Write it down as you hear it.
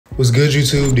What's good,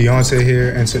 YouTube? Deontxy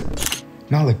here, and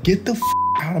Nala, get the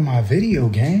out of my video,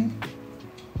 gang.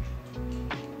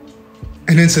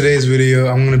 And in today's video,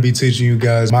 I'm gonna be teaching you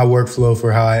guys my workflow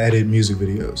for how I edit music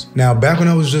videos. Now, back when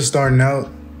I was just starting out,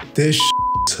 this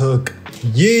took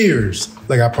years.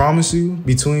 Like, I promise you,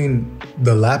 between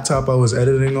the laptop I was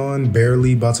editing on,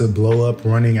 barely about to blow up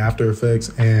running After Effects,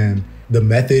 and the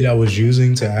method I was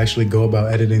using to actually go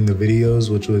about editing the videos,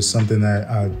 which was something that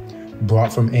I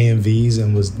brought from AMVs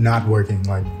and was not working.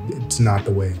 Like, it's not the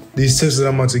way. These tips that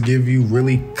I'm about to give you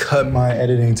really cut my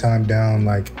editing time down,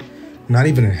 like not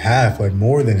even in half, like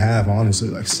more than half, honestly,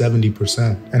 like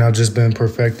 70%. And I've just been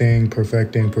perfecting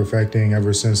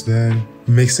ever since then,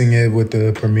 mixing it with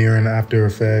the Premiere and After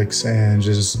Effects, and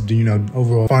just, you know,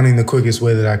 overall finding the quickest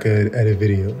way that I could edit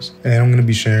videos. And I'm gonna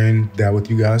be sharing that with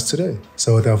you guys today.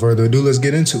 So without further ado, let's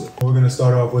get into it. We're gonna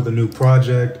start off with a new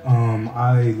project.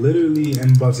 I literally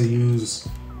am about to use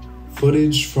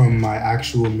footage from my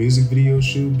actual music video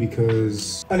shoot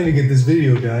because I need to get this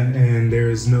video done, and there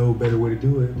is no better way to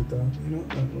do it without, you know,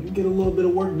 let me get a little bit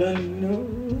of work done,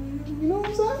 you know what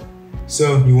I'm saying?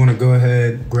 So you want to go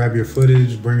ahead, grab your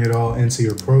footage, bring it all into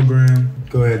your program.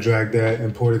 Go ahead, drag that,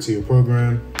 import it to your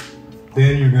program.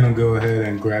 Then you're gonna go ahead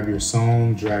and grab your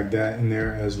song, drag that in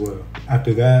there as well.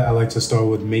 After that, I like to start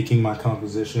with making my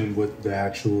composition with the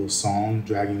actual song,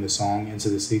 dragging the song into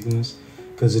the sequence,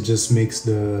 because it just makes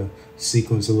the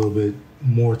sequence a little bit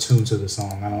more tuned to the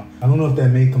song. I don't know if that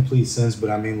made complete sense, but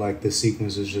I mean, like, the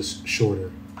sequence is just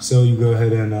shorter. So you go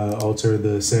ahead and alter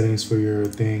the settings for your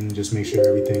thing. Just make sure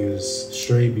everything is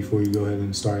straight before you go ahead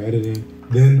and start editing.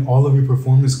 Then all of your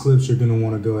performance clips, you're gonna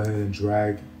wanna go ahead and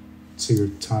drag to your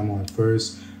timeline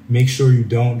first. Make sure you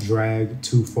don't drag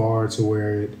too far to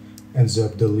where it ends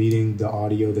up deleting the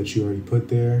audio that you already put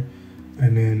there.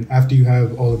 And then after you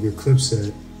have all of your clips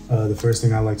set, the first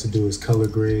thing I like to do is color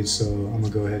grade, so I'm gonna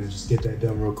go ahead and just get that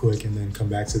done real quick and then come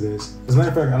back to this. As a matter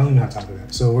of fact, I don't even have time for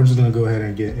that. So we're just gonna go ahead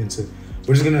and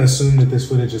we're just gonna assume that this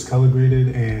footage is color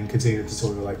graded and continue the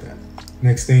tutorial like that.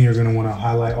 Next thing, you're gonna wanna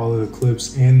highlight all of the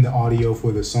clips and the audio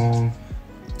for the song,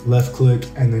 left click,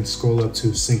 and then scroll up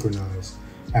to synchronize.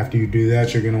 After you do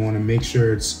that, you're gonna wanna make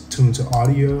sure it's tuned to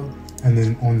audio, and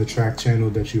then on the track channel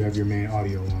that you have your main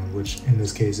audio on, which in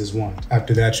this case is 1.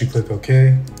 After that, you click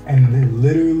OK, and it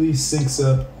literally syncs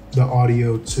up the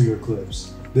audio to your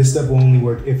clips. This step will only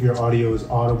work if your audio is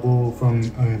audible from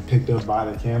and picked up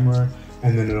by the camera,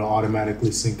 and then it'll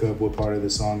automatically sync up what part of the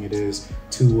song it is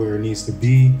to where it needs to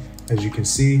be. As you can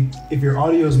see, if your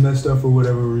audio is messed up for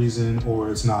whatever reason, or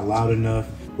it's not loud enough,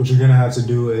 what you're gonna have to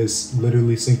do is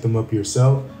literally sync them up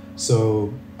yourself.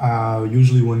 So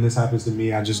usually when this happens to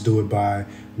me, I just do it by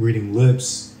reading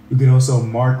lips. You can also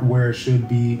mark where it should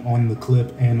be on the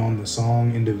clip and on the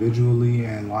song individually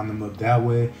and line them up that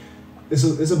way. It's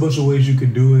a bunch of ways you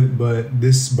could do it, but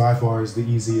this by far is the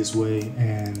easiest way,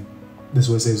 and this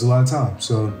way saves a lot of time.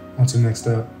 So on to the next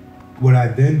step. What I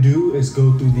then do is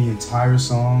go through the entire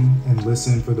song and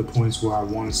listen for the points where I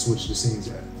want to switch the scenes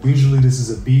at. Usually this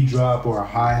is a beat drop or a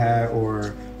hi-hat,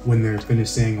 or when they're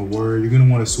finished saying a word. You're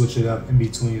gonna want to switch it up in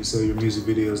between so your music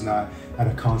video is not at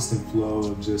a constant flow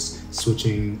of just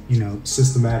switching, you know,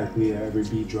 systematically at every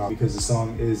beat drop, because the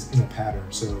song is in a pattern.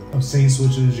 So of scene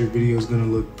switches, your video is gonna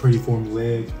look pretty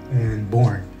formulaic and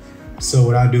boring. So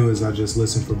what I do is I just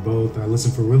listen for both. I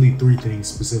listen for really 3 things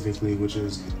specifically, which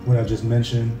is what I just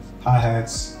mentioned: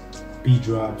 hi-hats, beat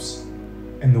drops,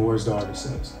 and the words the artist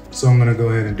says. So I'm gonna go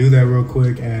ahead and do that real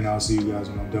quick, and I'll see you guys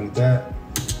when I'm done with that.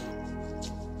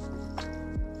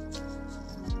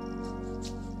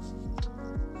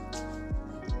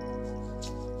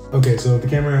 Okay, so if the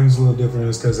camera angle is a little different,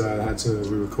 it's because I had to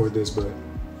re-record this, but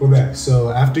we're back. So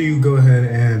after you go ahead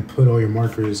and put all your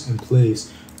markers in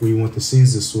place where you want the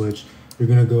scenes to switch, you're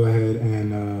gonna go ahead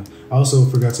and, I also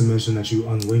forgot to mention that you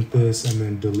unlink this and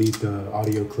then delete the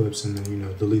audio clips, and then, you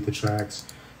know, delete the tracks,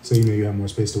 so you know you have more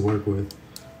space to work with.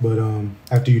 But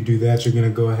after you do that, you're gonna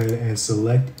go ahead and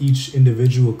select each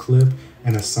individual clip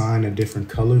and assign a different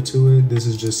color to it. This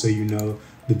is just so you know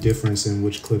the difference in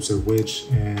which clips are which,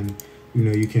 and you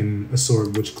know, you can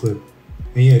assort which clip.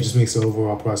 And yeah, it just makes the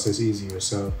overall process easier.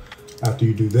 So after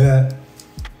you do that,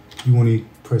 you want to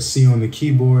press C on the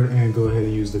keyboard and go ahead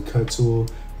and use the cut tool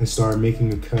and start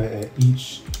making a cut at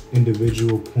each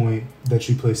individual point that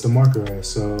you place the marker at.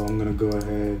 So I'm gonna go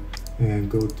ahead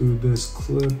and go through this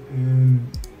clip and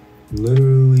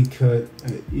literally cut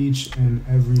at each and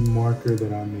every marker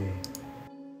that I made.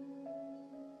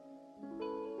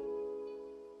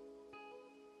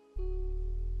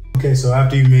 Okay, so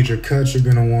after you made your cuts, you're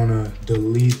gonna wanna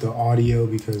delete the audio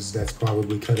because that's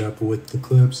probably cut up with the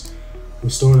clips.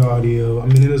 Restore the audio. I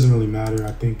mean, it doesn't really matter.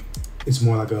 I think it's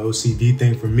more like an OCD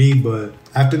thing for me. But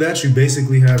after that, you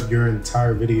basically have your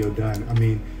entire video done. I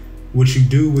mean, what you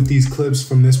do with these clips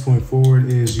from this point forward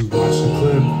is you watch the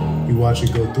clip, you watch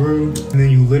it go through, and then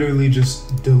you literally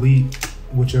just delete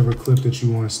whichever clip that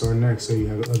you want to start next. So you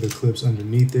have other clips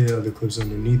underneath it,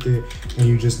 and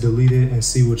you just delete it and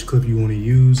see which clip you want to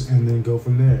use and then go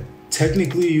from there.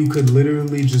 Technically, you could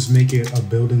literally just make it a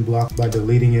building block by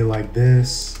deleting it like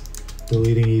this,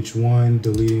 deleting each one,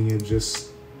 deleting it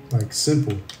just like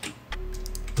simple.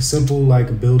 A simple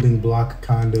like building block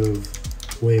kind of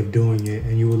way of doing it,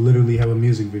 and you would literally have a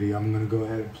music video. I'm gonna go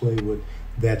ahead and play what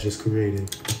that just created.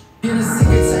 She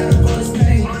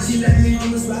let me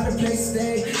on the spot to play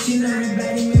stay. She let me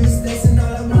back and make mistakes, and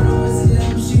all I wanted was a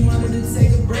lap. She wanted to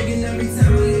take a break, and every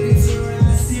time I look into her eyes,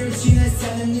 I see her, she not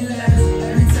telling me lies.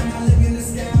 Every time I look in the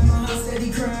sky, my heart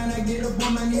steady crying. I get up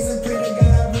on my knees and pray to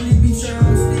God I really be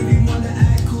trying. Stevie wanna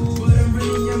act cool, but I'm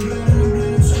really young blood and I'm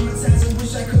blind. I'm traumatized and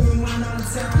wish I could rewind all the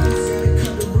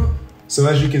time. So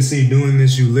as you can see, doing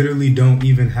this, you literally don't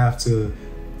even have to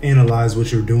analyze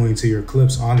what you're doing to your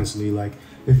clips, honestly. Like,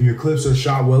 if your clips are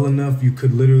shot well enough, you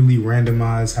could literally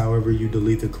randomize however you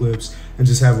delete the clips and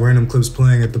just have random clips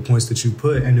playing at the points that you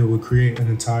put, and it would create an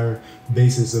entire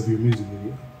basis of your music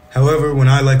video. However, when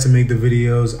I like to make the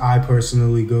videos, I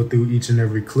personally go through each and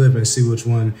every clip and see which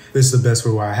one fits the best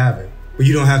for where I have it. But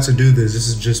you don't have to do this. This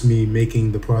is just me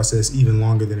making the process even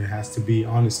longer than it has to be.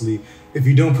 Honestly, if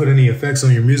you don't put any effects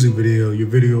on your music video, your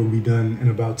video will be done in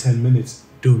about 10 minutes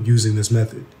using this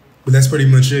method. But that's pretty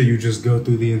much it. You just go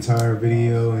through the entire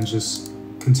video and just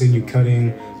continue cutting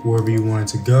wherever you want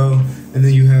it to go. And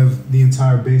then you have the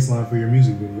entire baseline for your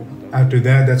music video. After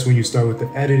that, that's when you start with the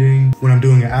editing. When I'm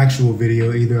doing an actual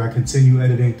video, either I continue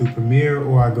editing through Premiere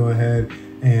or I go ahead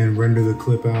and render the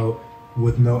clip out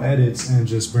with no edits and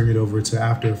just bring it over to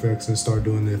After Effects and start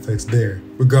doing the effects there.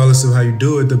 Regardless of how you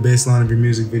do it, the baseline of your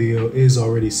music video is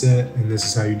already set, and this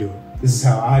is how you do it. This is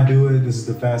how I do it. This is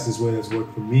the fastest way that's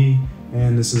worked for me.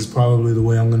 And this is probably the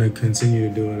way I'm gonna continue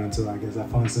to do it until I guess I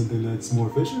find something that's more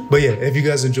efficient. But yeah, if you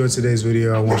guys enjoyed today's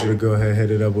video, I want you to go ahead and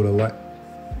hit it up with a like.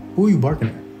 Who are you barking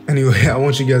at? Anyway, I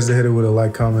want you guys to hit it with a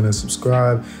like, comment, and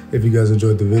subscribe if you guys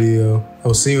enjoyed the video.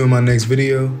 I'll see you in my next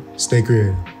video. Stay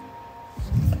creative.